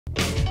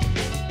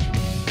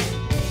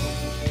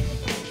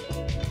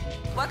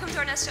welcome to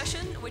our next session,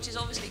 which is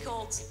obviously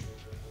called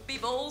Be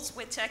Bold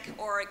with Tech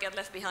or Get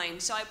Left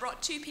Behind. So I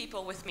brought two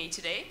people with me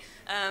today,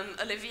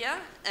 Olivia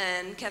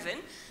and Kevin.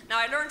 Now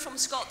I learned from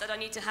Scott that I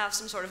need to have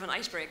some sort of an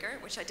icebreaker,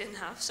 which I didn't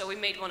have, so we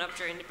made one up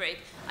during the break.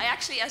 I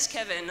actually asked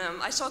Kevin,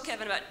 I saw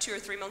Kevin about 2 or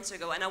 3 months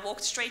ago, and I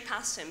walked straight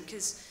past him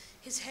because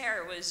his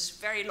hair was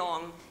very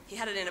long. He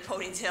had it in a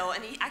ponytail,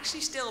 and he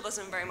actually still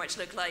doesn't very much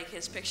look like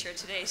his picture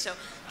today. So,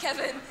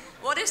 Kevin,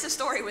 what is the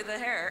story with the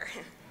hair?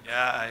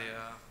 Yeah,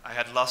 I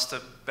had lost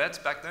a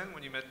bet back then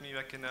when you met me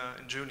back in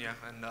June, yeah,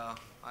 and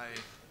I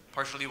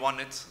partially won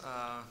it.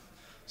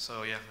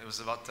 So yeah, it was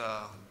about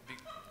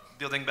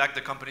building back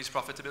the company's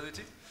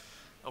profitability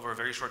over a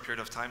very short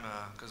period of time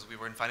because we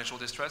were in financial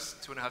distress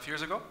 2.5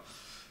 years ago.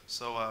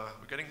 So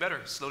we're getting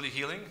better, slowly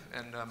healing,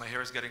 and my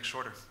hair is getting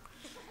shorter.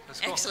 That's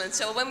cool. Excellent.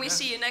 So when we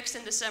see you next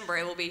in December,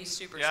 it will be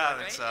super short,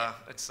 right? Yeah,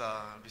 it's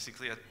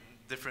basically a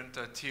different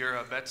tier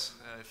bet.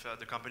 If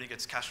the company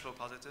gets cash flow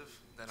positive,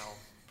 then I'll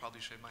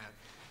probably shave my head.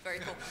 Very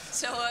cool.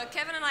 So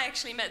Kevin and I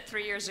actually met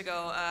 3 years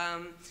ago.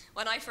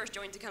 When I first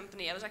joined the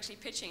company, I was actually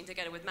pitching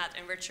together with Matt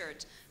and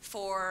Richard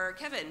for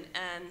Kevin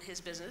and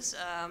his business.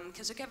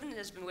 Because Kevin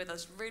has been with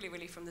us really,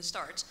 really from the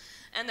start.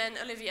 And then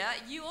Olivia,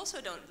 you also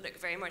don't look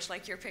very much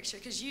like your picture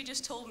because you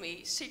just told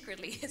me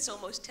secretly it's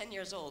almost 10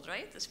 years old,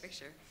 right? This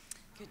picture.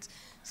 Good.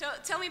 So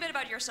tell me a bit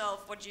about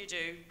yourself. What do you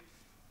do?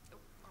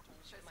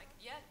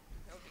 Yeah.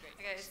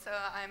 Okay, so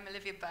I'm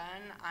Olivia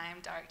Byrne. I'm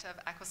director of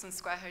Eccleston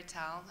Square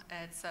Hotel.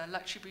 It's a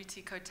luxury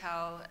boutique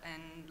hotel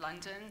in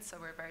London, so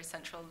we're very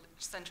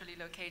centrally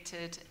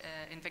located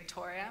in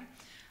Victoria.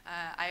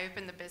 I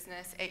opened the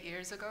business 8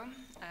 years ago.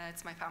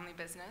 It's my family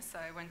business.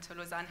 I went to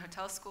Lausanne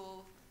Hotel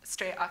School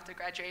straight after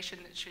graduation,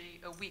 literally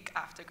a week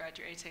after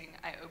graduating,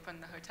 I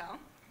opened the hotel.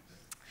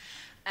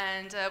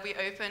 And we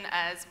opened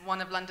as one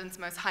of London's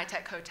most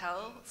high-tech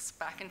hotels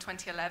back in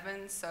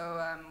 2011.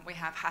 So we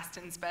have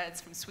Haston's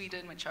beds from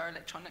Sweden, which are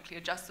electronically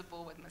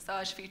adjustable with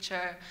massage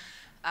feature.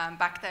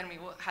 Back then, we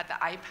had the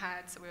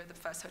iPad, so we were the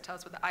first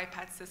hotels with the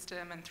iPad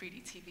system and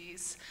 3D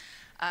TVs.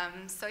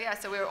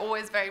 So we were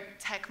always very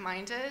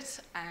tech-minded,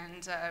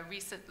 and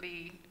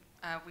recently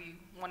we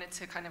wanted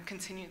to kind of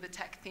continue the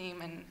tech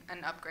theme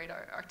and upgrade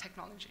our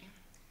technology.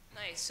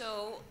 Nice.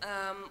 So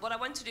what I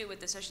want to do with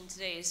the session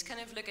today is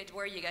kind of look at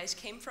where you guys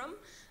came from,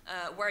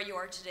 where you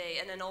are today,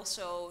 and then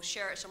also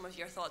share some of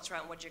your thoughts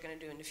around what you're going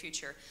to do in the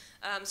future.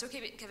 So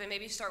Kevin,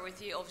 maybe start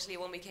with you. Obviously,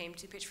 when we came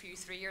to pitch for you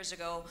 3 years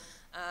ago,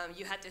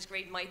 you had this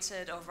great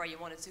mindset of where you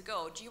wanted to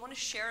go. Do you want to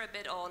share a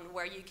bit on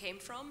where you came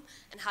from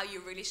and how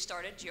you really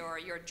started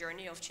your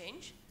journey of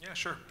change? Yeah,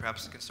 sure.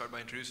 Perhaps I can start by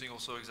introducing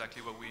also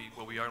exactly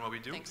what we are and what we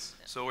do. Thanks.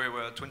 So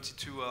we're a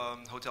 22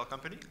 hotel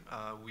company.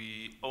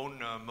 We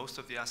own most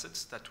of the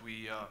assets that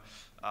we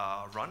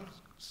run.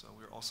 So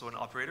we're also an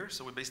operator.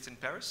 So we're based in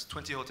Paris.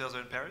 20 hotels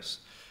are in Paris.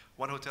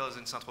 1 hotel is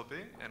in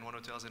Saint-Tropez, and 1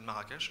 hotel is in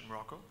Marrakech, in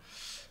Morocco.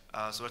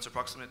 So it's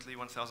approximately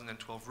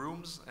 1,012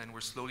 rooms, and we're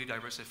slowly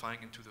diversifying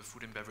into the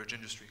food and beverage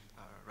industry,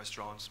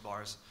 restaurants,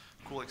 bars,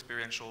 cool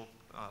experiential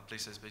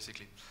places,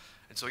 basically.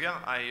 And so, yeah,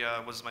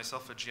 I was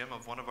myself a GM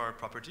of one of our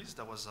properties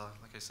that was,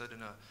 like I said,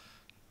 in a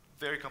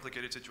very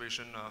complicated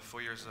situation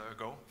 4 years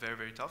ago, very,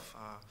 very tough.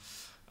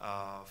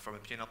 From a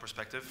P&L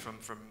perspective,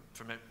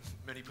 from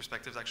many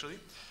perspectives actually,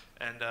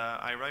 and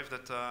I arrived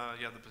at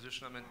the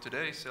position I'm in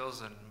today,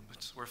 sales, and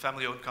we're a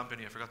family-owned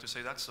company. I forgot to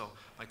say that, so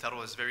my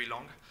title is very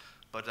long,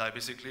 but I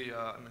basically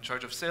I'm in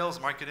charge of sales,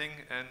 marketing,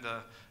 and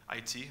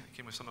IT. I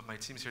came with some of my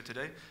teams here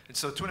today, and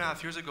so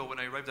 2.5 years ago when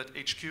I arrived at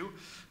HQ,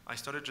 I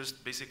started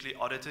just basically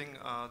auditing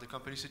the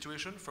company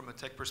situation from a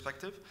tech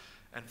perspective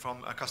and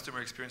from a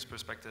customer experience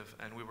perspective,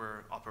 and we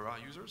were Opera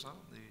users,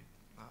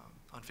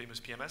 the unfamous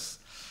PMS.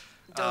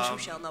 Those who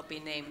shall not be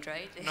named,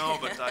 right? No,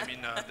 but I mean,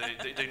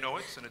 they know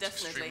it, and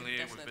it's Definitely.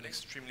 we've been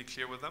extremely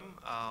clear with them.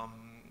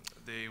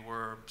 They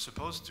were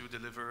supposed to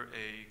deliver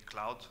a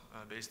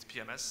cloud-based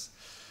PMS.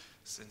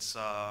 Since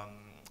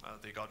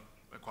they got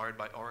acquired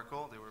by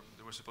Oracle,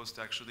 they were supposed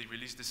to actually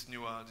release this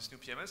new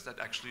PMS that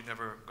actually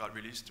never got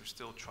released. They're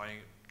still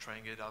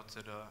trying it out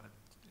at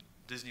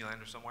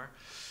Disneyland or somewhere.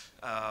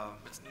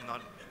 It's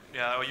not,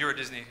 yeah, you're a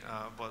Disney,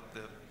 but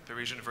the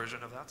Parisian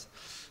version of that.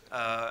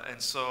 And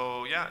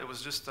so, yeah, it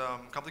was just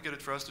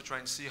complicated for us to try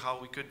and see how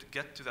we could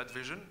get to that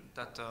vision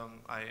that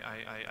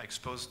I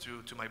exposed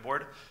to my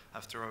board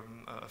after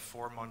a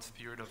 4-month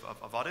period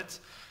of audit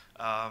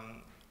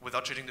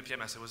without changing the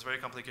PMS. It was very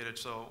complicated.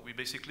 So we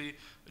basically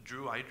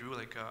I drew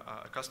like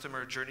a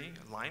customer journey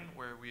line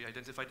where we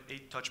identified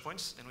 8 touch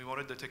points, and we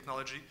wanted the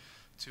technology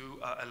to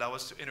allow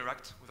us to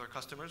interact with our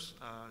customers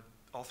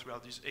all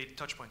throughout these 8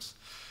 touch points.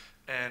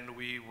 And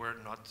we were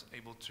not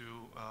able to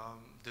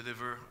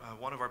deliver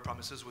one of our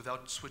promises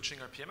without switching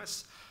our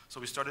PMS. So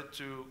we started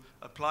to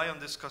apply on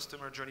this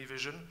customer journey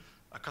vision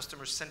a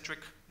customer-centric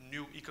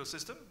new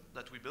ecosystem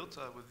that we built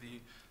with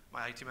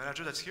my IT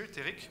manager that's here,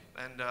 Terik.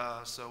 And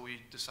so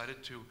we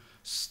decided to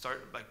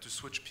start to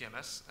switch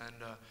PMS, and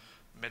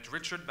met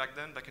Richard back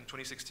in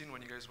 2016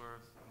 when you guys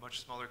were a much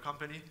smaller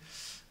company,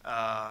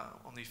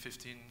 only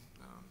 15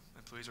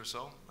 employees or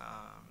so.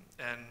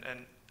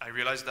 And I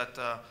realized that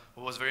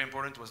what was very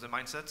important was the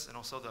mindset and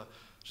also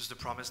just the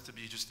promise to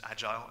be just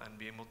agile and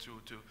be able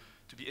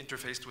to be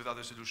interfaced with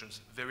other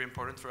solutions. Very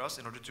important for us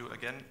in order to,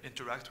 again,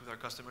 interact with our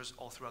customers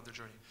all throughout the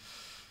journey.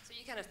 So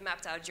you kind of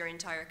mapped out your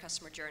entire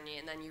customer journey,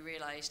 and then you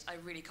realized, I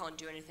really can't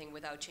do anything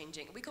without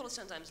changing. We call it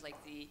sometimes like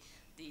the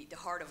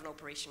heart of an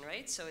operation,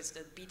 right? So it's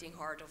the beating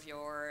heart of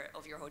your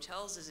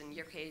hotels, as in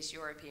your case,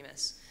 your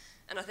PMS.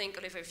 And I think,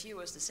 Olivia, for you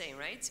was the same,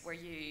 right? Where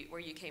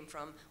you came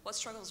from. What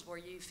struggles were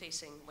you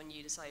facing when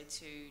you decided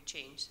to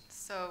change?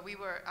 So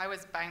I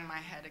was banging my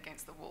head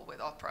against the wall with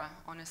Opera.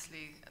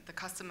 Honestly, the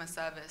customer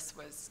service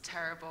was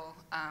terrible.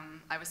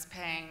 I was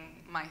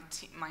paying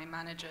my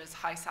managers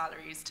high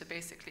salaries to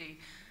basically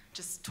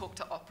just talk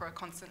to Opera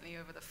constantly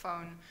over the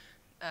phone.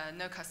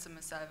 No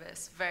customer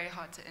service, very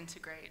hard to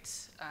integrate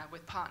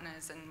with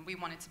partners, and we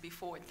wanted to be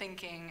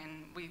forward-thinking,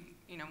 and we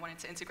wanted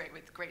to integrate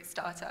with great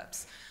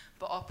startups.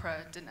 But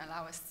Opera didn't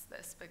allow us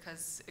this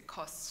because it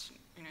cost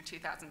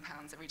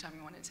 £2,000 every time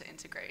we wanted to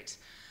integrate,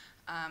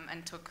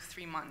 and took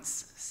 3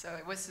 months. So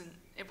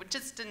it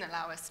just didn't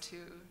allow us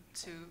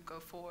to go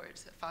forward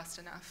fast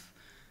enough.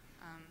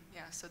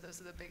 So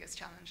those are the biggest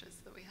challenges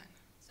that we had.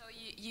 So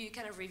you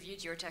kind of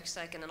reviewed your tech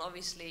stack, and then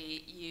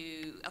obviously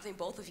I think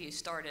both of you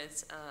started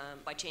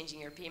by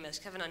changing your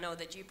PMS. Kevin, I know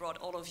that you brought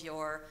all of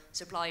your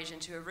suppliers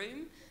into a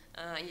room,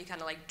 and you kind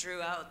of like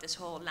drew out this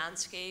whole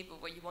landscape of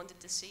what you wanted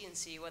to see and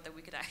see whether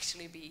we could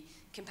actually be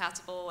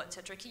compatible,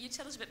 etc. Can you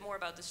tell us a bit more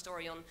about the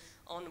story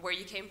on where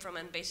you came from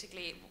and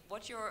basically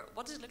what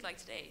does it look like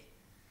today?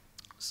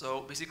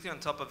 So basically, on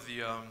top of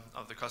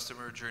the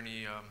customer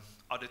journey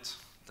audit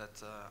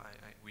that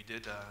we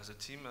did as a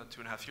team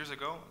 2.5 years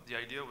ago, the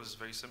idea was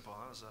very simple.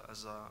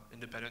 As an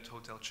independent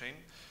hotel chain,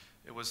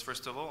 it was,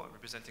 first of all,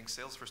 representing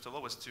sales, first of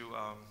all, was to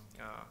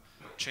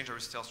change our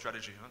sales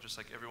strategy. Just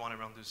like everyone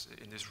around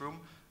in this room,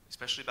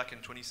 especially back in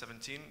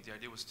 2017, the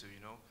idea was to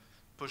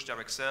push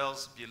direct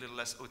sales, be a little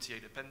less OTA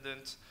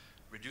dependent,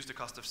 reduce the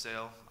cost of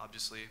sale,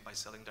 obviously, by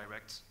selling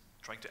direct,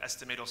 trying to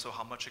estimate also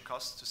how much it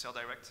costs to sell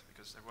direct,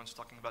 because everyone's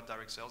talking about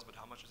direct sales, but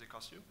how much does it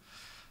cost you?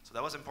 So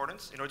that was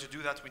important. In order to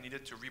do that, we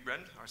needed to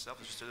rebrand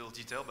ourselves. Just a little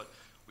detail, but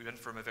we went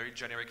from a very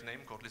generic name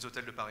called Les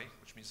Hôtels de Paris,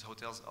 which means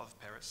Hotels of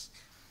Paris.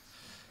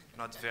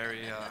 Not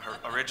very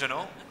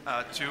original,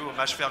 to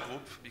Machefert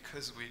Group,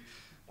 because we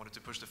wanted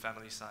to push the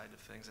family side of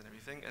things and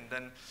everything. And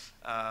then,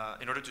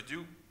 in order to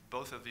do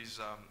both of these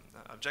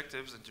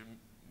objectives and to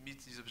meet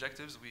these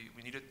objectives,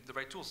 we needed the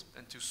right tools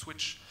and to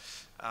switch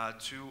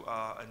to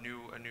a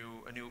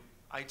new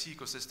IT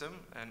ecosystem.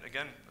 And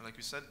again, like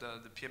you said,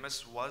 the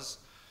PMS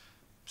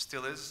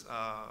still is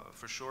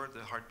for sure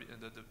the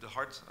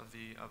heart of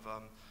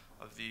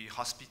the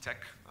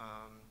hospitech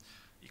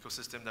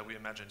ecosystem that we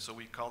imagined. So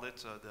we called it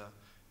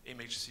the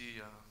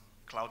MHC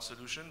cloud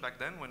solution back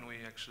then, when we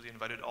actually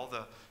invited all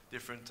the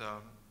different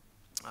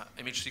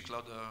MHC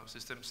cloud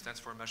system stands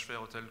for Machefert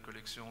Hotel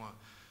Collection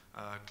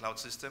cloud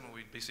system.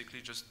 We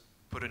basically just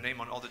put a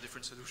name on all the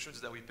different solutions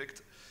that we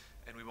picked,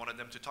 and we wanted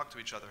them to talk to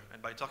each other.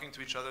 And by talking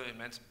to each other, it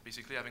meant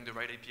basically having the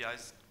right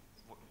APIs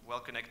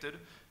well connected,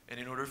 and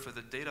in order for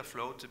the data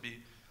flow to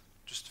be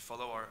just to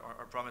follow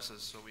our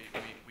promises. So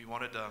we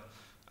wanted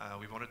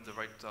the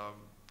right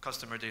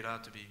customer data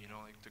to be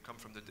to come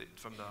from the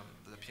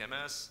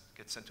PMS,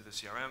 get sent to the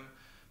CRM,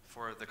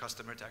 for the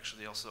customer to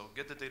actually also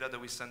get the data that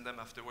we send them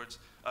afterwards.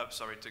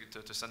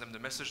 To send them the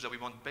message that we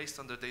want based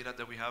on the data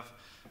that we have.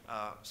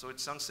 So it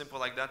sounds simple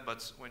like that,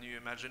 but when you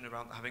imagine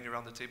having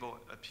around the table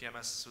a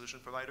PMS solution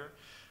provider,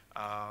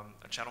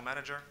 a channel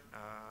manager,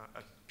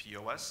 a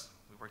POS.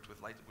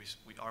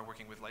 We are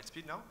working with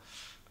Lightspeed now.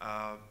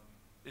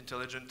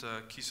 Intelligent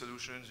key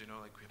solutions,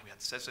 like we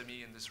had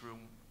Sesame in this room.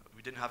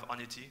 We didn't have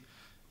Onity,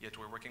 yet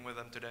we're working with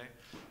them today.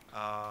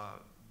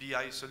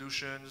 BI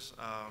solutions,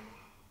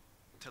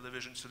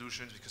 television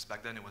solutions, because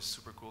back then it was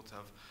super cool to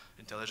have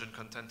intelligent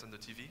content on the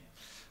TV.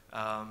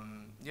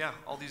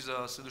 All these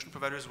solution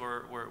providers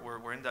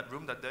were in that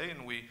room that day,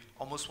 and we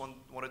almost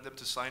wanted them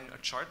to sign a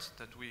chart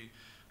that we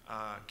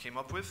came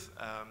up with.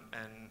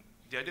 And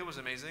the idea was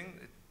amazing.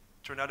 It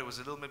turned out it was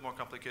a little bit more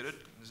complicated.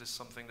 This is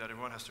something that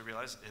everyone has to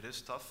realize. It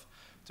is tough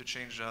to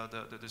change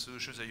the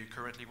solutions that you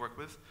currently work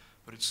with,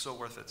 but it's so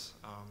worth it.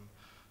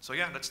 So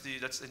yeah,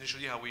 that's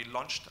initially how we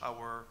launched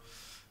our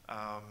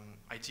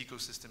IT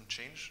ecosystem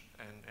change.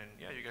 And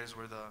yeah, you guys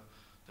were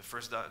the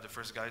first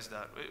guys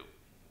that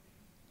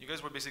you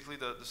guys were basically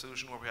the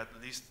solution where we had the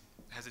least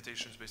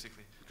hesitations,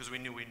 basically, because we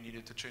knew we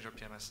needed to change our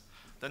PMS.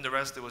 Then the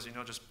rest, it was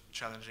just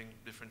challenging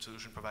different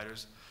solution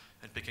providers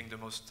and picking the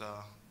most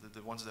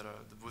the ones that are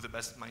with the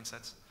best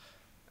mindsets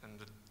and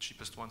the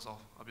cheapest ones,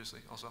 obviously,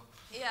 also.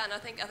 Yeah, and I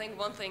think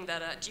one thing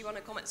that do you want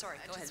to comment? Sorry,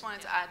 go ahead. I just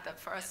wanted to add that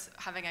for us,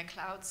 having a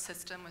cloud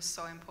system was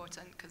so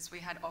important, because we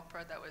had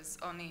Opera that was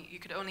you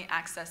could only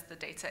access the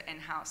data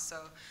in-house.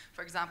 So,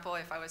 for example,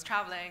 if I was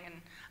traveling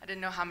and I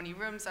didn't know how many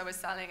rooms I was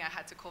selling, I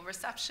had to call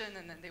reception,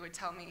 and then they would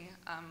tell me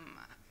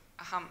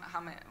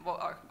what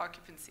our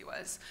occupancy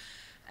was.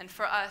 And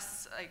for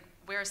us, like,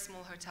 we're a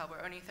small hotel,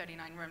 we're only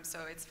 39 rooms,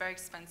 so it's very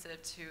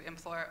expensive to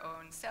employ our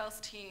own sales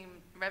team,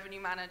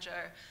 revenue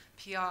manager,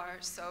 PR.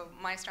 So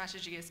my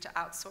strategy is to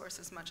outsource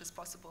as much as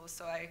possible.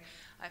 So I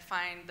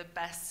find the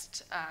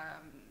best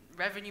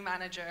revenue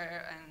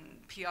manager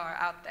and PR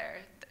out there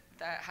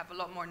that have a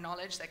lot more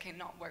knowledge that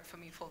cannot work for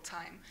me full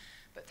time.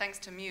 But thanks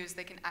to Mews,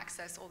 they can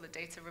access all the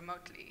data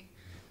remotely,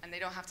 and they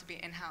don't have to be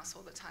in-house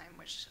all the time,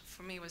 which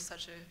for me was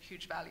such a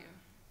huge value.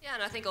 Yeah,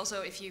 and I think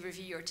also if you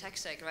review your tech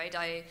stack, right?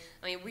 I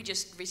mean, we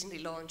just recently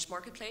launched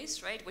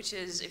Marketplace, right? Which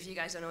is, if you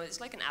guys don't know, it's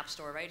like an app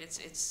store, right?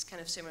 It's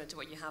kind of similar to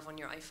what you have on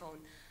your iPhone,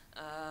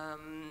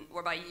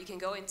 whereby you can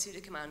go into the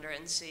Commander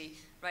and see,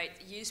 right?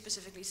 You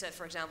specifically said,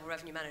 for example,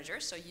 revenue manager,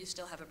 so you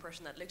still have a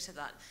person that looks at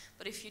that.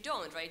 But if you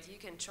don't, right, you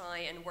can try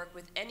and work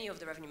with any of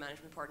the revenue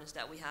management partners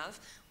that we have.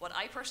 What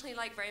I personally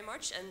like very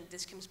much, and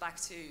this comes back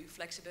to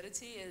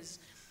flexibility, is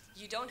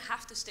you don't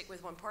have to stick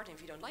with one partner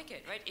if you don't like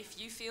it, right? If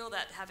you feel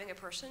that having a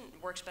person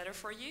works better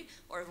for you,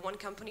 or if one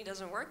company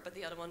doesn't work but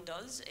the other one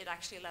does, it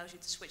actually allows you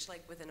to switch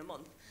like within a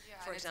month,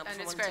 for example,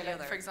 from one to the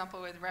other. For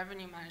example, with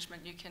revenue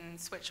management, you can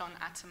switch on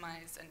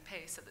Atomize and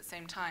Pace at the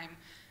same time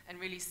and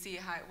really see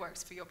how it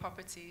works for your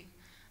property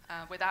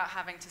without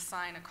having to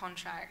sign a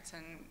contract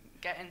and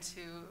get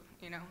into,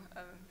 you know,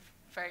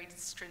 very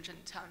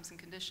stringent terms and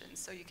conditions.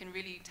 So you can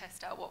really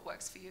test out what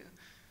works for you.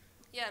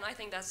 Yeah, and I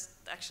think that's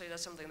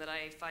something that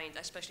I find,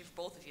 especially for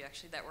both of you,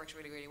 actually, that works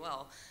really, really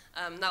well.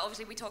 Now,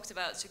 obviously, we talked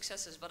about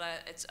successes, but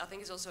I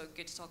think it's also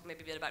good to talk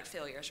maybe a bit about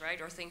failures, right,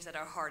 or things that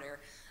are harder.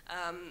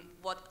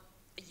 What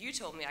you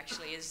told me,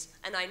 actually, is,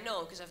 and I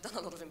know because I've done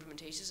a lot of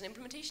implementations, and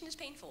implementation is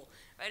painful,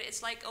 right?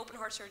 It's like open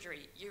heart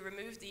surgery. You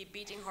remove the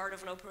beating heart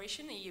of an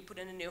operation, and you put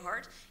in a new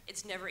heart.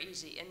 It's never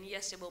easy, and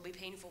yes, it will be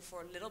painful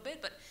for a little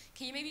bit, but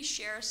can you maybe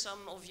share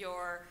some of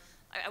your,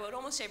 I would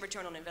almost say,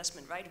 return on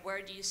investment, right?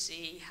 Where do you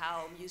see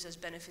how Mews has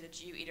benefited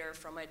you, either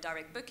from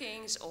direct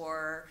bookings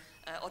or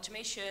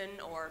automation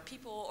or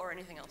people or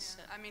anything else?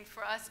 Yeah. I mean,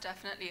 for us,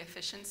 definitely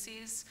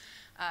efficiencies.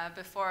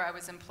 Before, I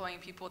was employing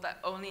people that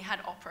only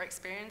had opera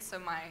experience, so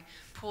my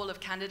pool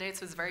of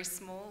candidates was very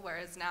small,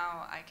 whereas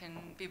now I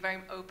can be very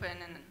open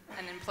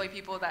and employ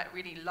people that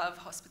really love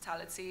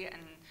hospitality,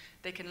 and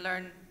they can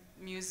learn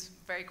Mews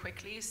very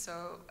quickly.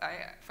 So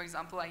for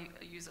example, I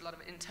use a lot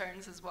of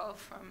interns as well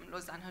from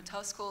Lausanne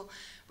Hotel School.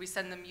 We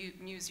send them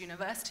Mews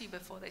University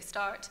before they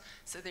start,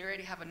 so they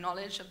already have a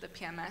knowledge of the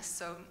PMS.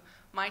 So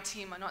my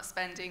team are not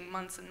spending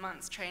months and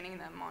months training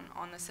them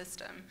on the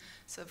system.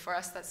 So for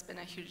us, that's been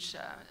a huge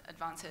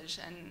advantage.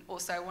 And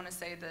also, I want to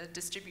say the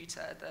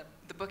distributor,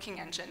 the booking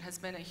engine, has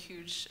been a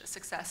huge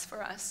success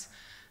for us.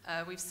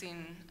 We've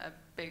seen a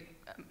big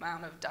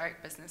amount of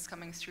direct business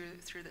coming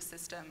through the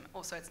system.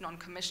 Also, it's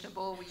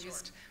non-commissionable.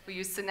 We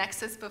used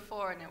Synexus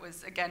before, and it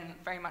was, again,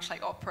 very much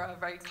like opera,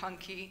 very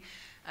clunky.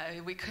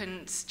 We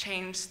couldn't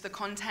change the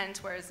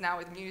content, whereas now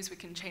with Mews, we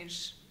can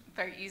change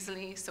very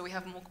easily, so we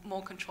have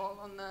more control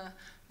on the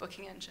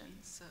booking engine.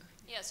 So.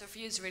 Yeah, so for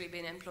you, it's really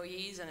been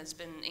employees, and it's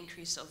been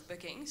increase of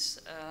bookings.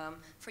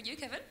 For you,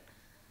 Kevin?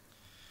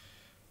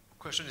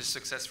 Question is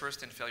success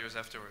first and failures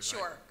afterwards.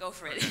 Sure, right? go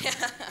for it. Okay.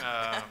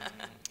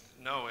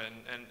 No,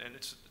 and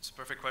it's a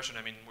perfect question.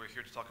 I mean, we're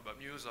here to talk about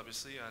Mews,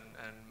 obviously, and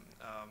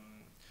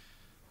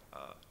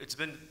it's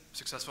been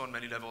successful on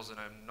many levels, and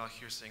I'm not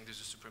here saying this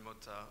just to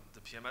promote the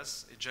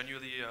PMS. It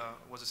genuinely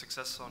was a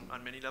success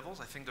on many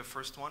levels. I think the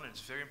first one, and it's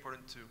very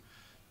important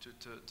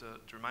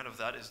to remind of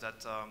that, is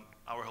that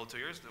our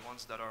hoteliers, the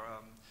ones that are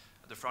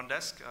at the front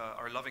desk,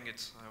 are loving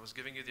it. I was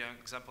giving you the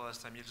example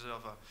last time, Ilse,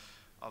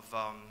 of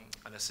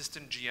an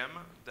assistant GM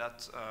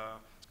that,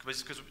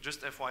 because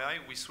just FYI,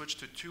 we switched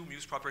to 2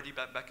 Mews property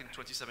back in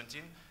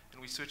 2017,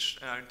 and we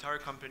switched our entire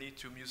company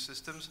to Mews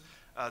systems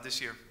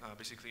this year,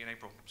 basically in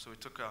April. So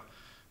it took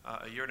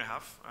a year and a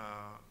half,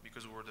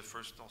 because we were the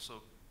first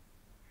also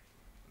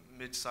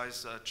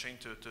mid-sized chain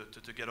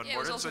to get on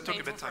board. So it took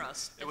a bit of time.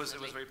 It was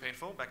very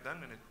painful back then,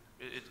 and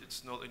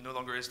it no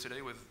longer is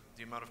today with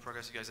the amount of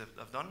progress you guys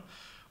have done.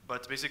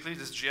 But basically,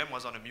 this GM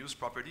was on a Mews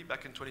property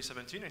back in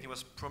 2017, and he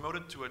was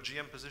promoted to a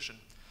GM position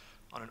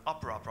on an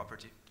opera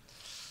property.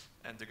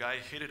 And the guy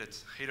hated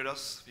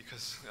us,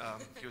 because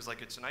he was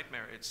like, it's a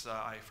nightmare.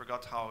 I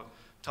forgot how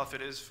tough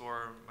it is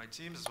for my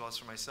teams, as well as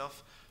for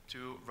myself,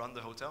 to run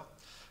the hotel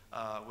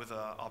with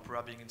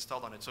opera being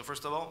installed on it. So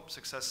first of all,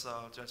 success,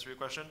 to answer your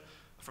question,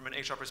 from an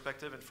HR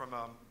perspective and from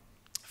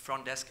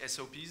front desk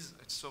SOPs,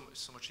 it's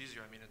so much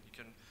easier. I mean, you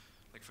can,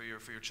 like for your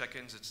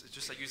check-ins, it's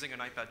just like using an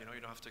iPad. You know,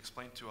 you don't have to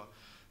explain to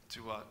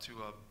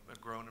a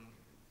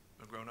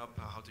grown-up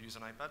how to use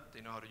an iPad.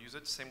 They know how to use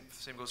it.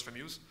 Same goes for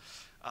Mews.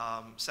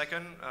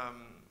 Second,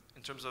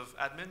 in terms of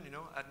admin,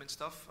 admin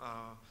stuff,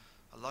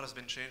 a lot has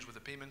been changed with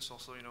the payments.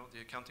 Also, the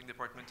accounting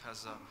department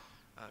has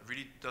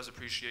really does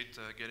appreciate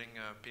getting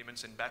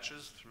payments in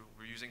batches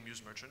we're using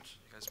Mews Merchant.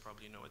 You guys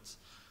probably know it's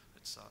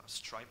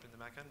Stripe in the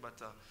back end,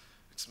 but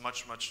it's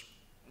much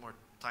more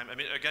time. I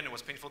mean, again, it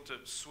was painful to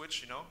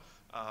switch,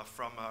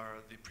 from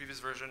the previous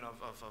version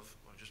of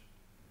just,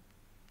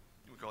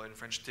 we call it in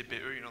French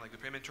TPE, like the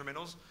payment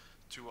terminals,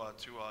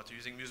 to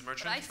using Mews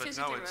Merchant. But I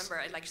physically now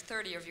remember like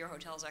 30 of your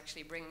hotels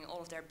actually bringing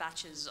all of their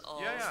batches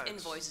of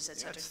invoices,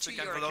 etc. to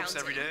your envelopes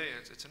accounting. every day.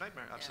 It's a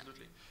nightmare,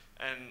 absolutely.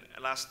 And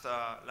last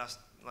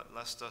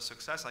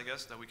success, I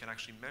guess, that we can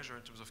actually measure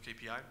in terms of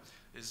KPI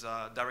is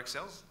direct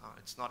sales.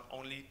 It's not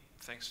only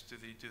thanks to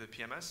the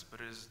PMS,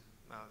 but it is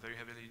very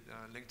heavily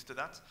linked to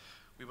that.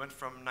 We went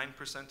from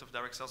 9% of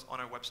direct sales on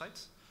our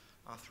website,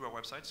 through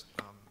our websites,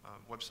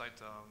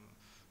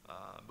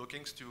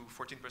 bookings to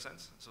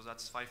 14%. So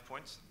that's 5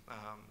 points.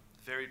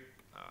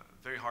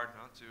 Very hard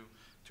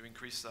to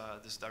increase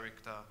this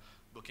direct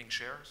booking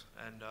shares,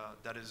 and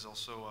that is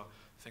also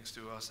thanks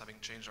to us having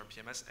changed our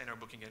PMS and our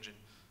booking engine,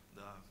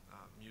 the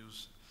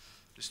Mews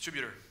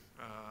distributor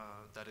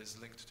that is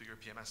linked to your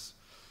PMS.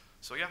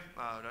 So yeah,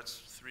 that's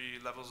 3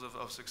 levels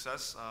of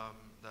success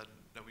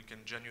that we can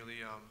genuinely.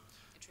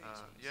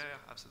 Yeah,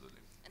 absolutely.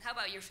 And how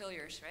about your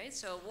failures, right?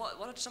 So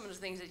what are some of the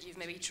things that you've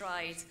maybe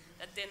tried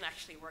that didn't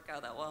actually work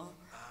out that well?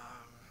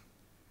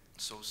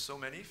 So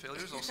many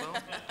failures also.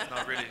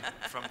 Not really.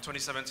 From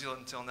 2017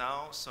 until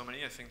now, so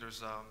many. I think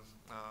there's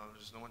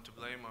no one to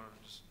blame, or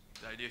just,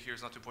 the idea here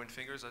is not to point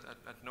fingers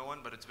at no one,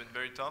 but it's been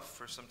very tough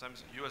for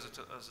sometimes you as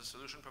a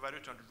solution provider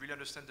to really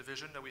understand the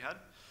vision that we had.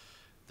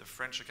 The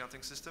French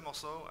accounting system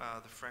also,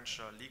 the French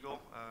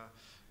legal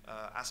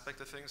aspect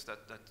of things that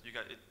you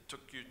got.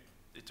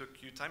 It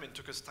took you time. It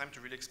took us time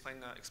to really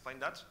explain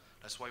that.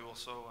 That's why we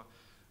also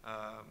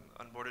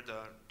onboarded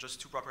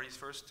just 2 properties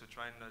first to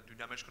try and do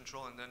damage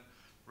control, and then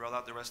roll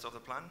out the rest of the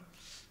plan.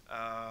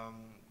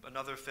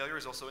 Another failure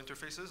is also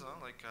interfaces,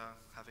 like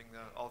having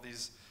all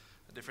these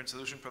different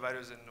solution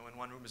providers in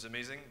one room is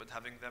amazing, but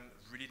having them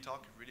really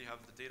talk, really have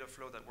the data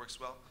flow that works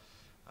well.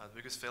 The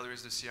biggest failure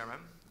is the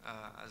CRM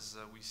as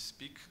we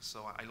speak.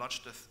 So I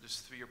launched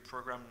this 3-year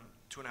program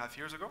 2.5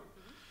 years ago.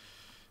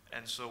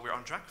 And so we're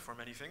on track for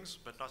many things,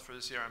 but not for the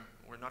CRM.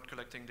 We're not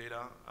collecting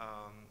data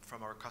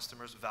from our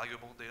customers,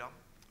 valuable data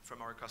from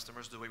our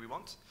customers the way we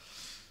want.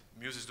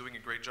 Mews is doing a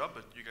great job,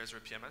 but you guys are a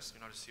PMS.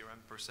 You're not a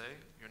CRM per se.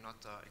 You're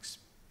not an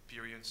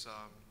experience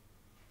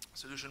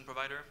solution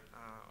provider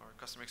or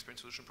customer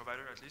experience solution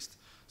provider, at least.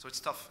 So it's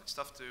tough. It's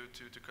tough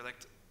to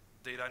collect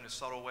data in a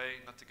subtle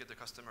way, not to get the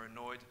customer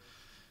annoyed.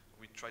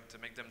 We tried to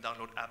make them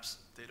download apps.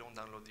 They don't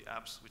download the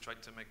apps. We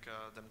tried to make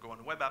them go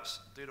on web apps.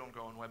 They don't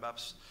go on web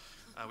apps.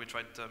 We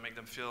tried to make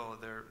them fill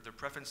their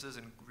preferences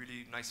in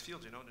really nice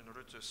fields, in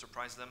order to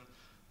surprise them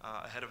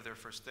ahead of their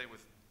first day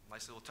with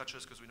nice little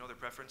touches, because we know their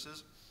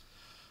preferences.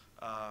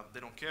 They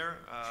don't care.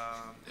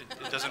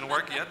 It doesn't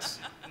work yet.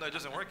 No, it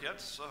doesn't work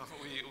yet. So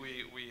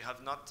we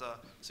have not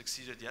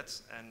succeeded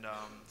yet. And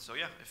so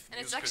yeah.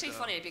 And it's actually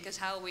funny because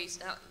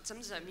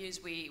sometimes at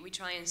Mews we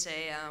try and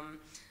say,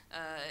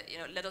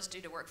 let us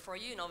do the work for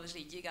you, and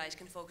obviously you guys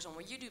can focus on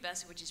what you do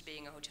best, which is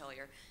being a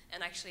hotelier.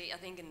 And actually, I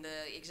think in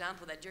the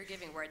example that you're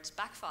giving where it's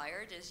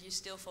backfired is you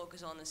still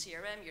focus on the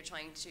CRM, you're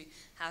trying to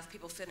have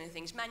people fill in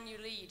things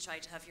manually, you try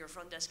to have your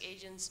front desk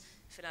agents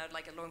fill out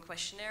like a long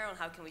questionnaire on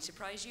how can we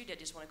surprise you, they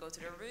just want to go to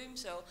their room.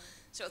 So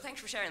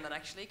thanks for sharing that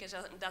actually, because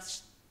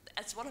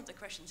that's one of the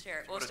questions here.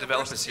 If you want to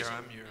develop a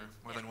CRM, you're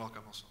more than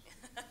welcome also.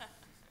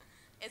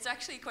 It's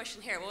actually a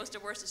question here. What was the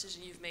worst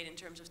decision you've made in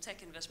terms of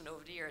tech investment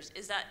over the years?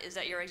 Is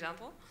that your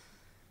example?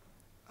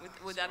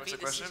 Would that be the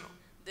question?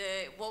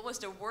 What was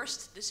the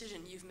worst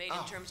decision you've made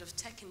in terms of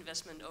tech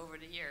investment over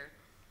the year?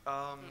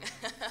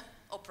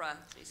 Opera,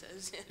 he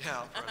says.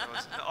 Yeah,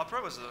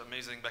 Opera was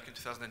amazing back in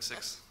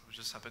 2006. It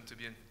just happened to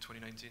be in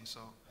 2019, so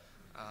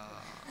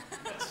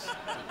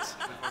it's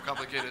a bit more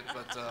complicated.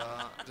 But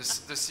the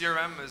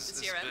CRM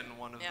has been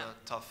one of the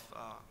tough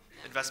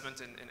investment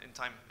in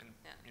time,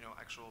 in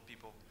actual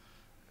people,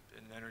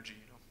 in energy,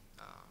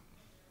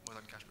 more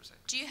than cash per se.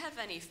 Do you have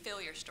any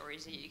failure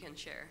stories that you can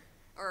share?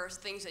 Or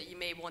things that you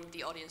may want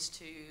the audience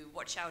to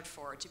watch out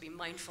for, to be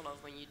mindful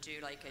of when you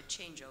do like a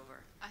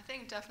changeover? I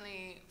think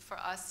definitely for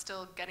us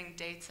still getting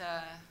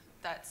data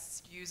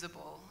that's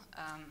usable.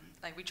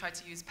 Like we tried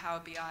to use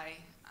Power BI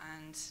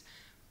and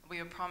we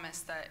were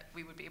promised that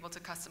we would be able to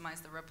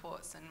customize the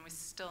reports, and we're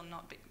still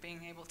not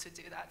being able to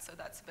do that. So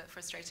that's a bit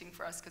frustrating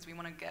for us because we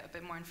want to get a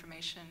bit more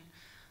information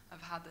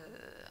of how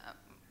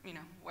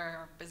where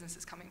our business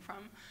is coming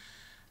from.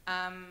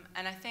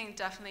 And I think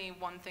definitely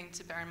one thing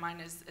to bear in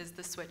mind is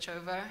the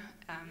switchover.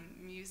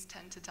 Mews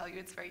tend to tell you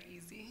it's very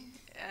easy.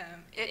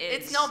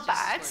 It's not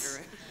bad,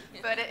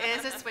 but it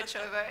is a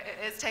switchover.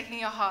 It is taking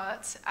your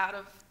heart out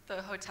of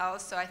the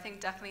hotels. So I think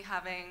definitely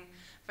having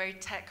very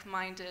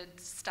tech-minded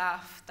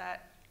staff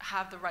that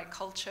have the right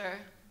culture,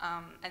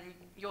 and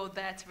you're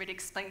there to really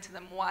explain to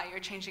them why you're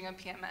changing a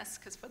PMS,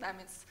 because for them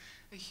it's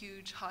a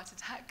huge heart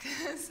attack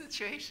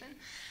situation.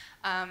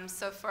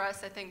 So for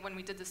us, I think when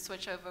we did the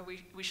switchover,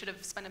 we should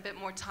have spent a bit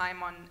more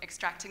time on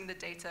extracting the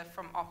data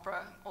from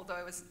Opera, although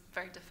it was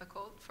very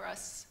difficult for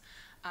us,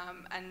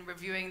 and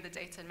reviewing the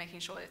data and making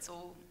sure it's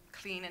all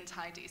clean and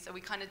tidy. So we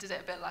kind of did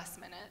it a bit last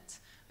minute.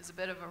 It was a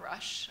bit of a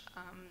rush.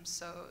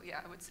 So yeah,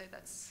 I would say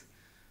that's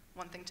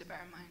one thing to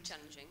bear in mind.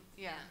 Challenging.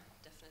 Yeah.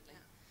 Definitely.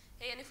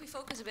 Hey, and if we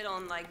focus a bit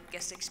on like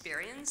guest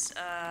experience,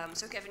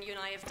 so Kevin, you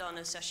and I have done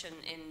a session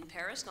in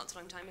Paris not so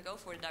long time ago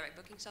for the Direct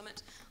Booking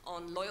Summit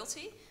on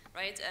loyalty,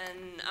 right?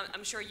 And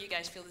I'm sure you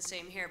guys feel the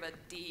same here, but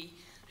the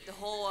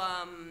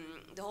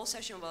whole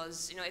session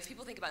was, you know, if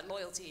people think about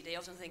loyalty, they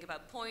often think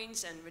about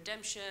points and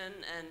redemption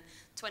and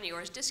 20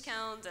 euros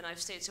discount, and I've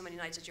stayed so many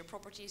nights at your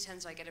properties,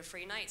 hence I get a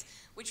free night,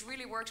 which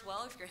really works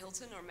well if you're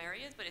Hilton or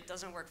Marriott, but it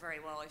doesn't work very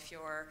well if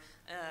you're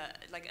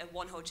like a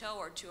one hotel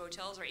or two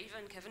hotels, or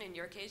even, Kevin, in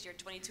your case, you're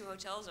 22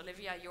 hotels,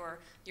 Olivia,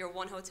 you're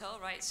one hotel,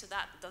 right? So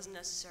that doesn't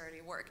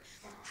necessarily work.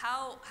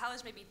 How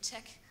has maybe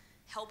tech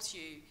helped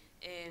you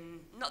in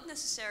not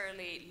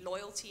necessarily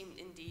loyalty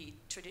in the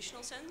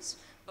traditional sense,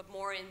 but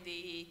more in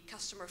the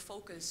customer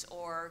focus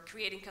or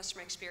creating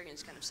customer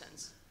experience kind of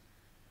sense?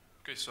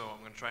 Okay, so I'm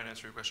going to try and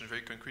answer your question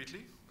very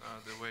concretely,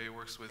 the way it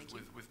works with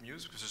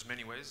Mews, because there's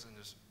many ways, and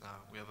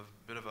we have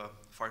a bit of a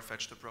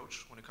far-fetched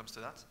approach when it comes to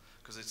that,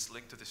 because it's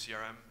linked to the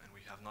CRM, and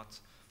we have not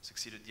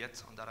succeeded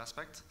yet on that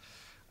aspect.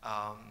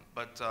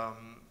 But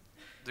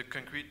the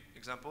concrete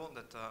example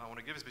that I want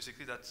to give is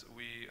basically that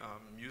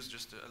Mews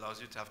just allows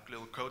you to have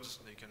little codes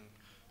that you can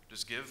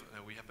just give.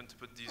 We happen to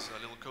put these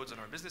little codes on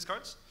our business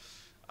cards,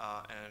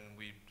 and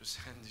we just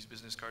send these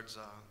business cards,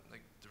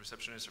 like the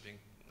receptionists are being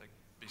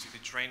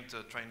basically trained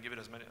to try and give it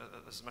as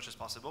much as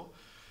possible,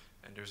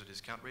 and there's a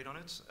discount rate on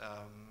it.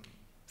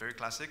 Very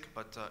classic,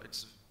 but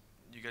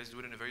you guys do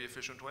it in a very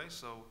efficient way.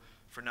 So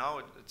for now,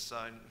 it's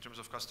in terms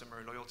of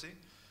customer loyalty,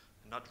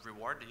 not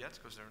reward yet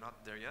because they're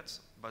not there yet,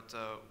 but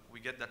we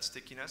get that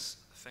stickiness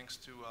thanks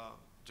to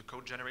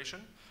code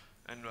generation,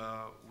 and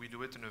we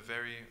do it in a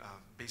very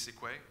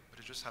basic way, but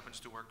it just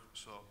happens to work.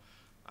 So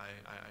I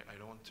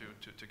don't want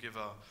to give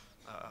a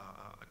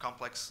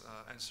complex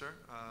answer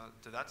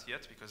to that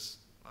yet, because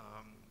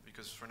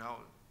for now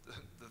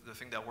the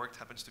thing that worked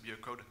happens to be a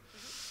code.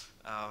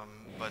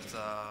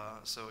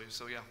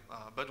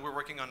 But we're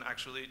working on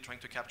actually trying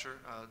to capture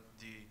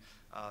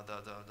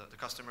the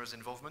customer's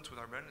involvement with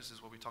our brand. This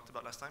is what we talked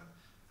about last time,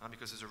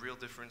 because there's a real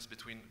difference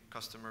between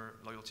customer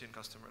loyalty and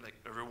customer, like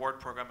a reward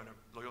program and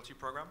a loyalty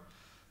program,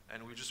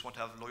 and we just want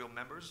to have loyal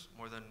members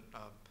more than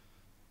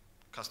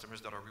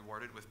customers that are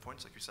rewarded with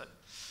points, like you said.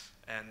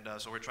 And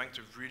so we're trying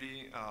to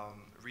really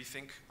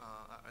rethink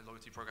a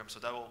loyalty program. So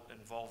that will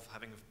involve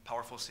having a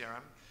powerful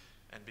CRM,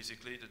 and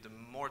basically the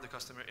more the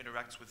customer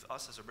interacts with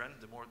us as a brand,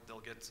 the more they'll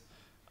get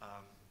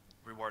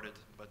rewarded.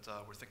 But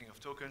we're thinking of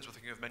tokens, we're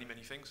thinking of many,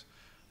 many things.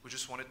 We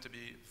just want it to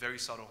be very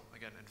subtle,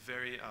 again, and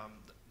very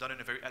done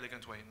in a very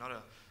elegant way, not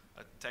a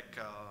tech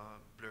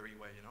blurry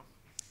way, you know?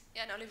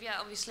 Yeah, and Olivia,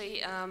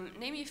 obviously,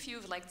 name me a few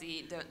of like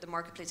the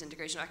marketplace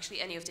integration, or actually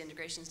any of the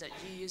integrations that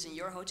you use in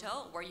your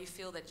hotel where you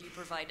feel that you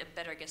provide a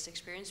better guest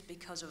experience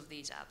because of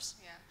these apps.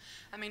 Yeah,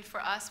 I mean, for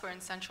us, we're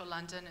in central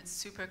London, it's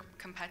super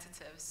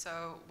competitive,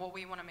 so what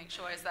we want to make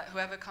sure is that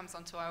whoever comes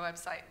onto our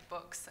website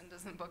books and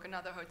doesn't book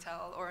another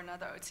hotel or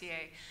another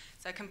OTA.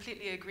 So I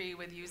completely agree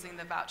with using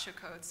the voucher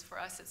codes. For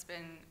us, it's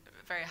been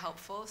very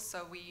helpful.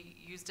 So we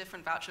use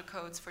different voucher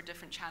codes for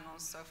different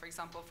channels. So for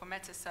example, for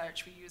meta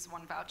search, we use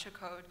one voucher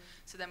code,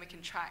 so then we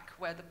can track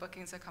where the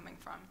bookings are coming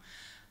from.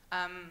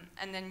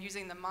 And then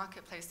using the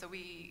marketplace,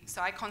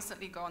 so I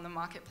constantly go on the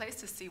marketplace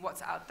to see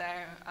what's out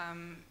there.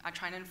 I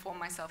try and inform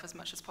myself as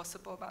much as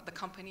possible about the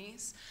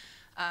companies.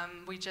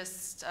 We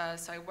just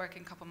started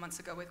working a couple months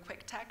ago with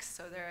Quick Text,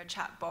 so they're a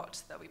chat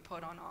bot that we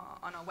put on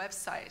our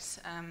website,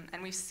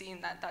 and we've seen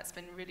that that's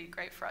been really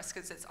great for us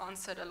because it's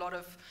answered a lot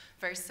of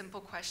very simple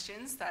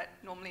questions that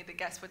normally the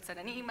guest would send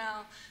an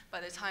email.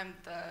 By the time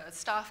the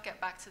staff get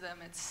back to them,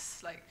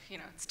 it's like, you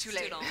know, it's too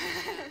late. Too long.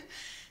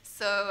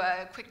 So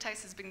Quick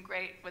Text has been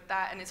great with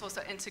that, and it's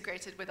also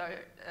integrated with our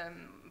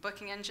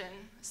booking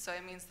engine, so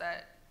it means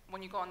that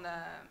when you go on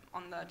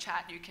the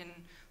chat, you can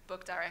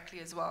book directly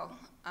as well.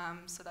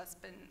 So that's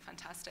been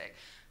fantastic.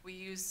 We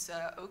use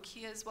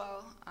Oki as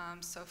well,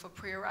 so for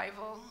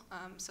pre-arrival.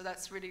 So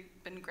that's really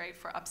been great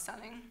for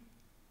upselling.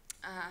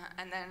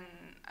 And then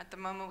at the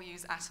moment we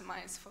use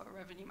Atomize for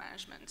revenue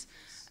management.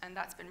 And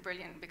that's been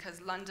brilliant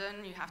because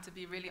London, you have to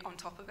be really on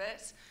top of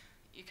it.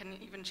 You can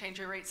even change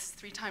your rates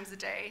 3 times a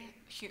day.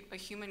 A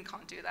human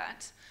can't do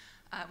that.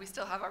 We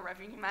still have our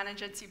revenue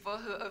manager,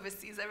 Thibaut, who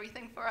oversees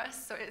everything for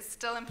us. So it's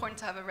still important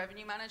to have a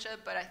revenue manager,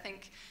 but I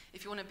think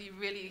if you want to be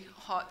really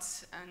hot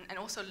and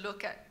also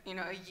look at, you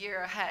know, a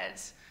year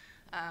ahead,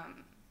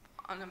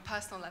 on a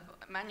personal level,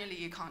 manually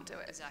you can't do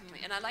it. Exactly,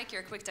 and I like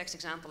your Quick Text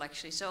example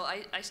actually. So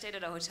I stayed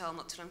at a hotel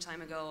not too long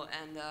time ago,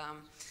 and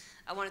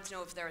I wanted to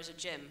know if there was a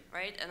gym,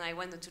 right? And I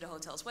went to the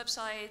hotel's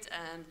website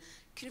and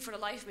for the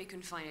life of me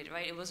couldn't find it,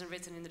 right? It wasn't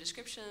written in the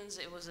descriptions,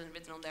 it wasn't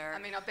written on there. I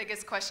mean, our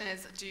biggest question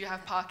is, do you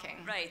have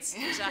parking? Right,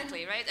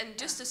 exactly, right? And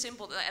just a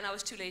simple, and I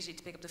was too lazy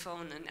to pick up the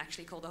phone and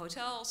actually call the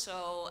hotel,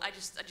 so I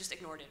just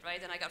ignored it,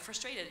 right? And I got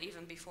frustrated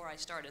even before I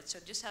started. So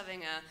just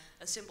having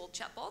a simple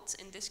chatbot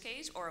in this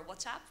case, or a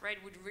WhatsApp, right,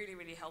 would really,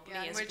 really help me as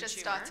a consumer. Yeah, we just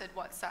started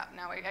WhatsApp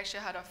now. We actually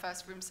had our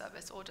first room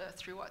service order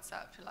through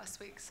WhatsApp last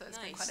week, so it's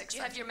been quite exciting. Do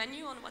you have your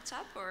menu on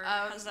WhatsApp, or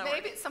how does that work?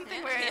 Maybe it's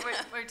something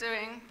we're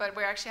doing, but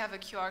we actually have a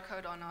QR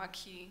code on our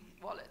key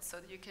wallet, so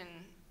that you can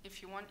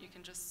if you want, you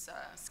can just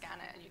scan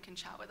it and you can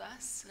chat with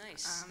us.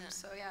 Nice.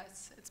 So yeah,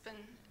 it's been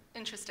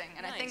interesting,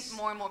 and Nice. I think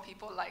more and more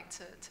people like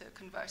to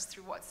converse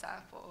through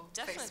WhatsApp or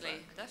Definitely,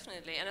 Facebook.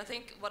 definitely. And I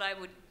think what I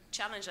would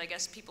challenge, I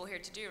guess, people here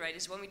to do, right,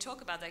 is when we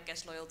talk about that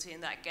guest loyalty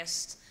and that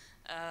guest,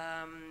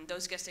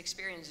 those guest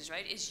experiences,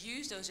 right, is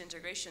use those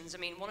integrations. I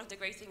mean, one of the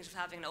great things of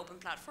having an open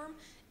platform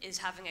is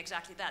having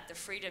exactly that, the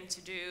freedom to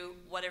do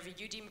whatever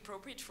you deem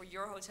appropriate for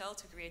your hotel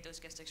to create those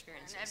guest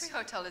experiences. And every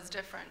hotel is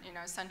different. You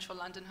know, a central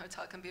London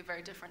hotel can be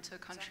very different to a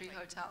country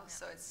hotel. Yeah.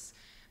 So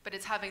but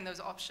it's having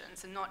those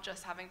options and not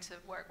just having to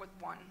work with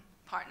one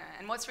partner.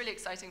 And what's really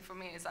exciting for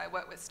me is I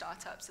work with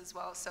startups as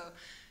well. So,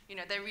 you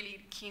know, they're really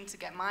keen to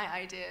get my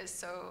ideas.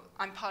 So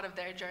I'm part of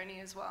their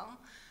journey as well.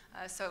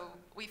 So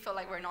we feel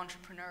like we're an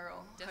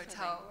entrepreneurial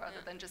hotel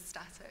rather than just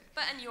static.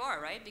 But, and you are,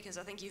 right? Because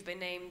I think you've been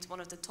named one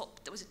of the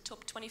top, was it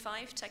top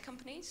 25 tech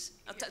companies?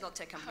 Not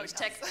tech companies,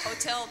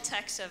 hotel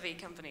tech-savvy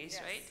companies,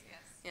 Yes, right? yes.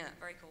 Yeah,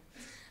 very cool.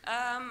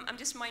 I'm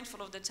just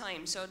mindful of the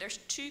time. So there's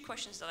 2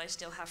 questions that I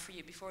still have for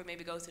you before we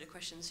maybe go through the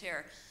questions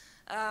here.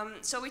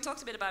 So we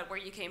talked a bit about where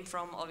you came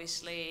from,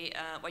 obviously,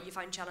 what you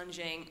find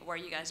challenging, where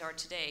you guys are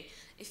today.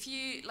 If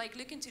you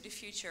look into the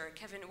future,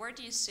 Kevin, where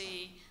do you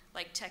see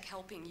tech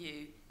helping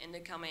you in the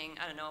coming,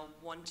 I don't know,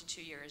 1 to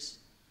 2 years?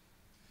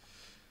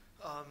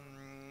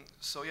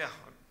 So yeah,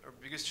 our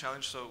biggest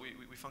challenge. So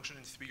we function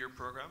in 3-year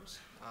programs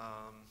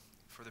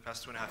for the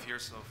past 2.5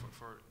 years. So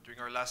for during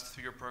our last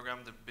 3-year program,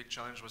 the big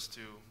challenge was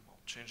to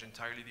change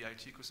entirely the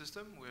IT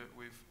ecosystem.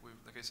 We've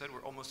like I said,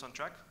 we're almost on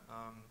track.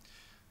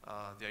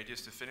 The idea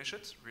is to finish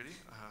it, really,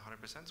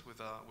 100%, with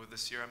the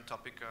CRM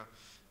topic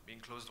being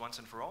closed once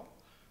and for all.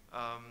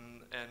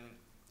 And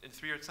in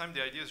 3 years' time,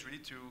 the idea is really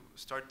to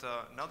start,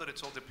 now that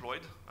it's all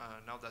deployed,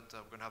 now that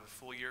we're going to have a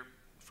full year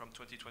from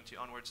 2020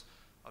 onwards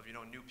of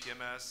new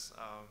PMS,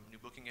 new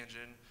booking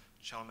engine,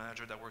 channel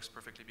manager that works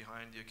perfectly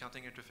behind, the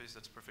accounting interface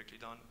that's perfectly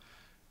done,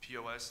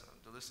 POS,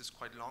 the list is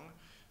quite long.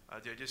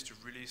 The idea is to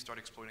really start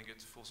exploiting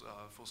it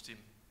full steam.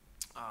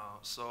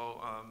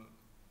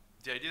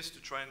 The idea is to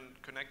try and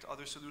connect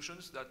other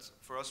solutions that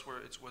for us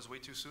it was way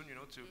too soon,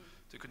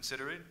 to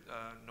consider it,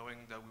 knowing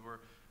that we were,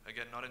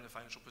 again, not in the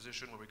financial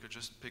position where we could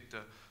just pick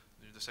the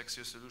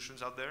sexiest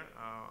solutions out there.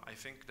 I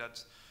think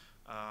that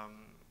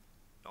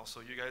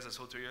also you guys as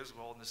hoteliers,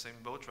 we're all in the same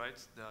boat, right?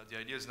 The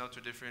idea is now to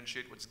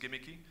differentiate what's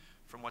gimmicky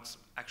from what's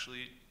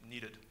actually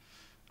needed.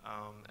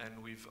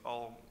 And we've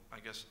all, I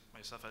guess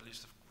myself at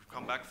least, we've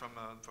come back from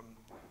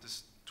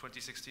this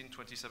 2016,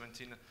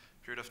 2017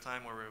 period of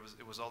time where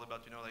it was all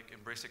about,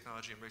 embrace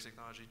technology,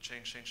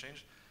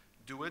 change.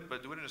 Do it,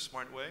 but do it in a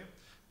smart way.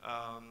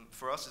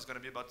 For us, it's going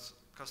to be about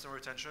customer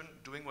retention,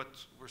 doing what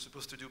we're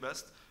supposed to do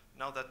best.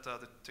 Now that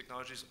the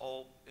technology is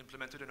all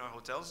implemented in our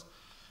hotels,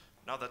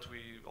 now that we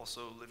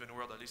also live in a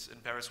world, at least in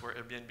Paris, where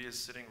Airbnb is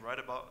sitting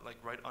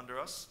right under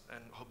us,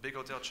 and big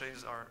hotel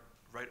chains are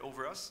right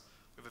over us,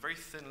 we have a very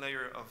thin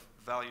layer of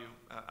value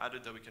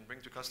added that we can bring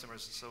to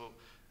customers. So,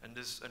 and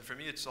for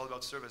me, it's all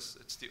about service.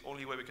 It's the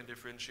only way we can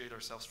differentiate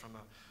ourselves from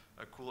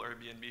a cool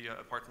Airbnb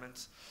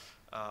apartment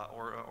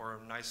or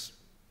a nice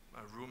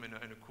room in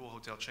a cool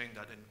hotel chain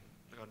that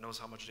God knows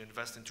how much they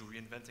invest into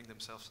reinventing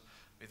themselves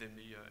within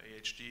the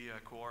AHD,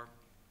 Core,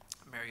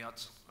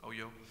 Marriott,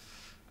 OYO.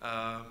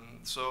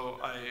 So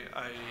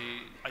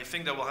I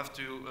think that we'll have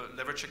to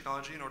leverage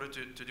technology in order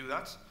to do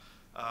that,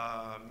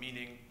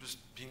 meaning just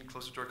being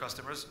closer to our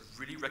customers,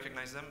 really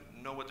recognize them,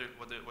 know what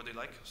they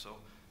like, so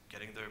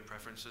getting their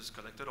preferences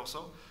collected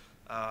also.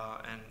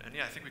 And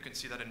yeah, I think we can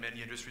see that in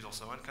many industries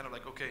also. And kind of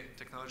okay,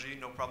 technology,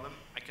 no problem,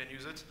 I can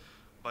use it,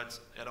 but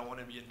I don't want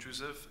to be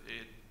intrusive.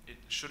 It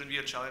shouldn't be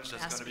a challenge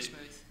that's going to be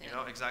smooth.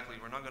 Yeah. Exactly.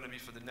 We're not going to be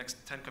for the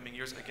next 10 coming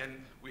years.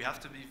 Again, we have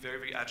to be very,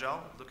 very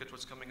agile, look at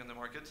what's coming in the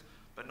market,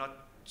 but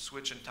not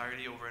switch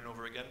entirely over and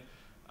over again.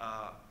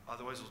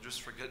 Otherwise, we'll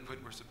just forget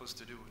what we're supposed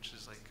to do, which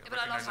is But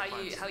I love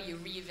how you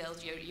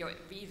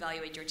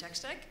reevaluate your tech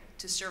stack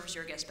to service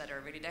your guests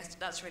better. Really,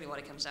 that's really what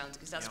it comes down to,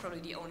 because that's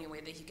probably the only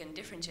way that you can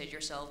differentiate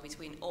yourself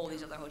between all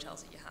these other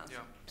hotels that you have. Yeah.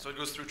 So it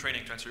goes through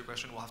training. To answer your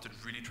question, we'll have to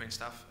really train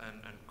staff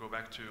and go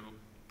back to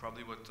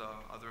probably what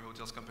other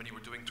hotels company were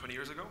doing 20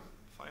 years ago.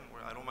 Fine.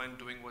 I don't mind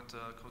doing what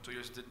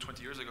hoteliers did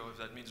 20 years ago, if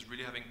that means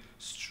really having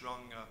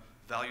strong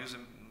values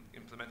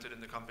implemented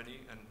in the company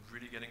and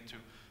really getting to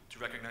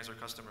recognize our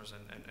customers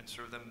and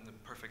serve them in the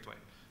perfect way.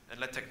 And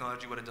let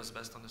technology what it does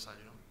best on the side,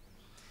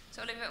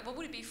 So Olivia, what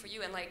would it be for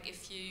you? And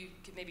if you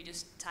could maybe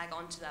just tag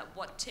on to that,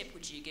 what tip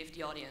would you give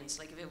the audience?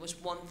 If it was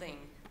one thing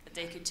that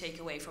they could take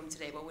away from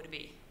today, what would it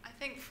be? I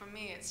think for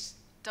me, it's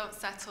don't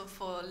settle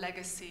for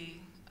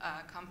legacy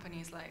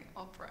companies like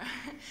Opera.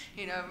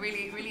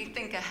 Really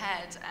think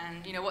ahead.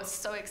 And what's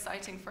so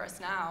exciting for us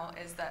now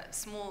is that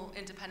small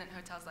independent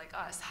hotels like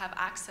us have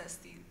access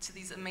to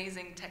these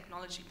amazing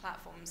technology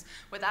platforms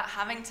without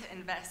having to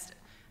invest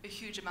a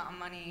huge amount of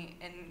money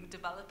in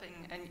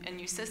developing a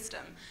new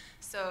system.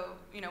 So,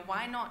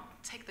 why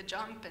not take the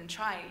jump and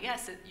try?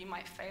 Yes, you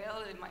might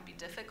fail, it might be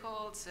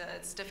difficult.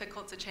 It's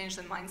difficult to change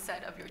the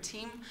mindset of your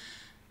team.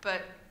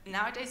 But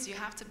nowadays you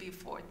have to be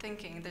forward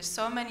thinking. There's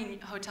so many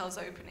hotels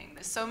opening,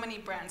 there's so many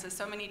brands, there's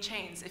so many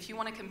chains. If you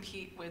want to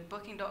compete with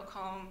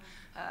Booking.com,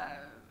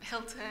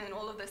 Hilton,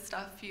 all of this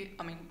stuff,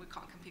 I mean, we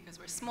can't compete because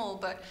we're small,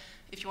 but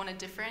if you want to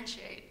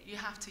differentiate, you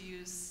have to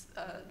use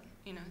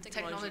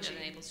technology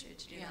that enables you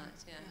to do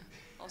that. Yeah.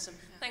 Awesome.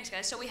 Yeah. Thanks,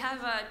 guys. So we have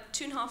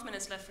 2.5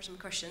 minutes left for some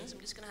questions. I'm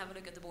just going to have a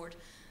look at the board.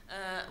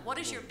 What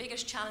is your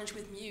biggest challenge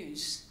with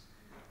Mews?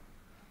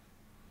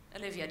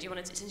 Olivia, do you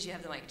want to, since you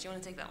have the mic, do you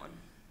want to take that one?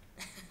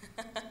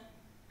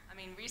 I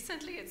mean,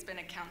 recently it's been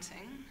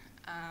accounting.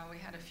 We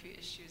had a few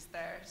issues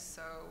there,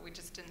 so we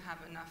just didn't have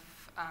enough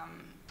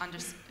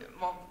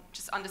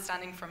just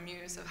understanding from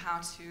Mews of how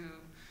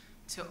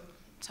to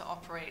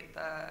operate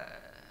the.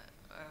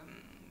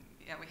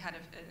 We had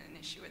an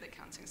issue with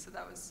accounting, so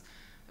that was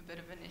a bit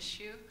of an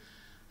issue.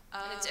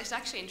 It's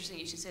actually interesting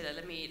you should say that.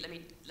 Let me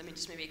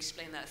just maybe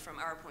explain that from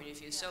our point of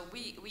view. Yeah. So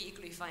we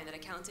equally find that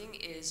accounting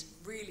is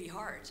really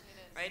hard,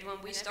 right?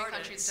 When we And started,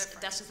 every country's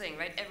different. that's the thing,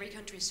 right? Every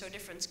country is so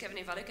different. Kevin,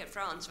 if I look at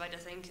France, right, I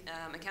think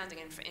accounting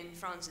in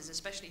France is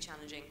especially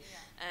challenging.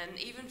 Yeah. And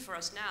even for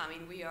us now, I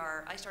mean,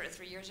 I started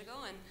 3 years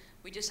ago, and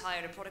we just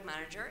hired a product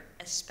manager,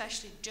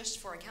 especially just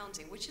for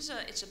accounting, which is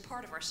it's a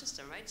part of our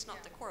system, right? It's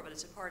not the core, but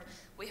it's a part.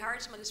 We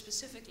hired somebody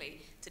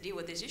specifically to deal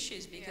with these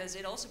issues because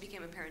it also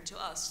became apparent to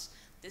us.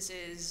 This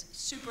is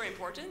super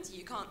important.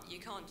 You can't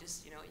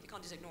just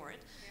ignore it.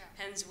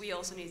 Yeah. Hence, we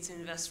also need to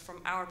invest from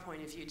our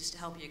point of view just to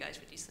help you guys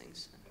with these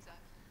things.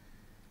 Exactly.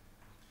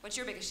 What's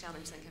your biggest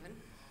challenge then, Kevin?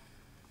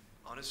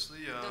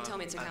 Honestly, Don't tell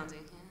me it's accounting.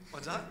 Yeah.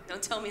 What's that?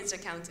 Don't tell me it's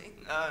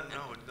accounting.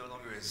 No, it no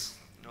longer is.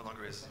 No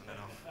longer is. No.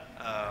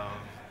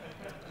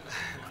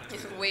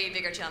 Way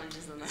bigger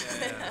challenges than that.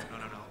 Yeah.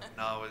 No.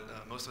 Now,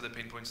 most of the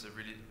pain points have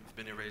really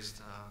been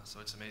erased, so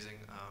it's amazing.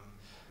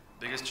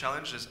 Biggest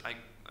challenge is, I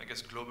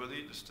guess,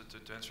 globally, just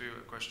to answer your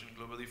question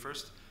globally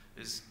first,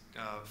 is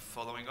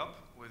following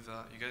up with,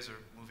 you guys are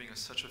moving at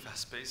such a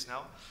fast pace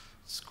now.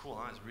 It's cool,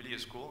 huh? It really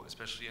is cool,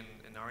 especially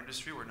in our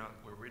industry, we're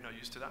not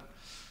used to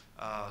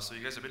that. So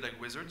you guys are a bit like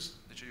wizards.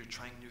 Literally, you're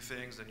trying new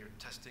things, and you're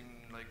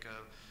testing like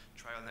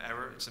trial and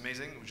error. It's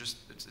amazing.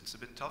 It's a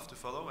bit tough to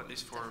follow, at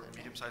least for a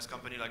medium-sized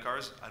company like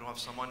ours. I don't have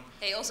someone.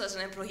 Hey, also as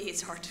an employee,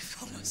 it's hard to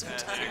follow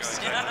sometimes.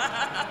 There you go,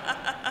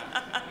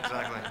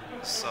 exactly.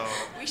 So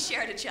we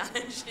share the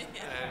challenge.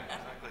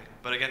 exactly.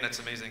 But again, that's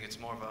amazing. It's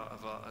more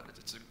of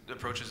the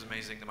approach is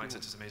amazing. The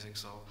mindset is amazing.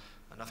 So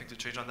nothing to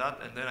change on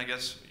that. And then I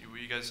guess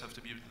you guys have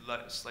to be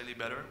slightly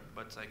better.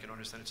 But I can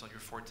understand it's not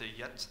your forte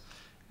yet.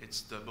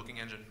 It's the booking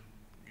engine.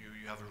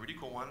 You have a really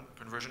cool one.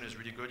 Conversion is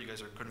really good. You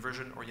guys are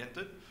conversion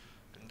oriented.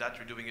 And that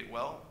you're doing it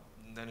well.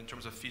 And then in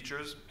terms of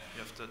features, you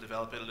have to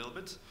develop it a little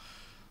bit.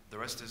 The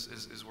rest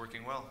is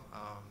working well.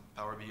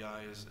 Power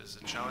BI is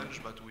a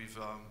challenge, but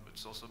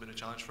it's also been a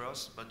challenge for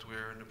us. But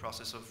we're in the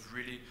process of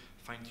really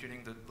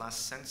fine-tuning the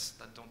last cents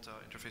that don't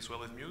interface well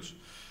with Mews.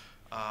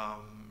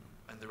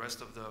 And the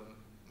rest of the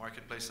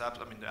marketplace apps,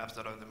 I mean the apps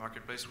that are in the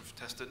marketplace, we've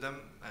tested them,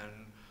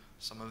 and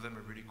some of them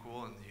are really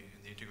cool, and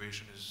the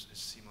integration is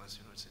seamless.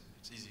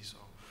 It's easy. So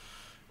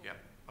yeah,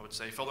 I would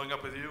say following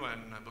up with you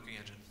and booking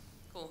engine.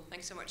 Cool,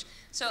 thanks so much.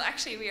 So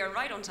actually we are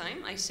right on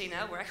time, I see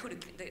now. We're actually,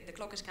 the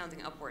clock is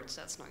counting upwards,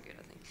 that's not good,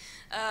 I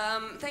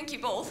think. Thank you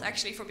both,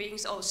 actually, for being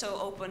so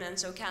open and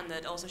so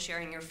candid, also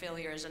sharing your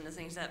failures and the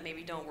things that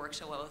maybe don't work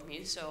so well with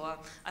me. So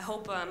I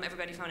hope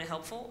everybody found it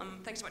helpful.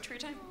 Thanks so much for your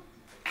time.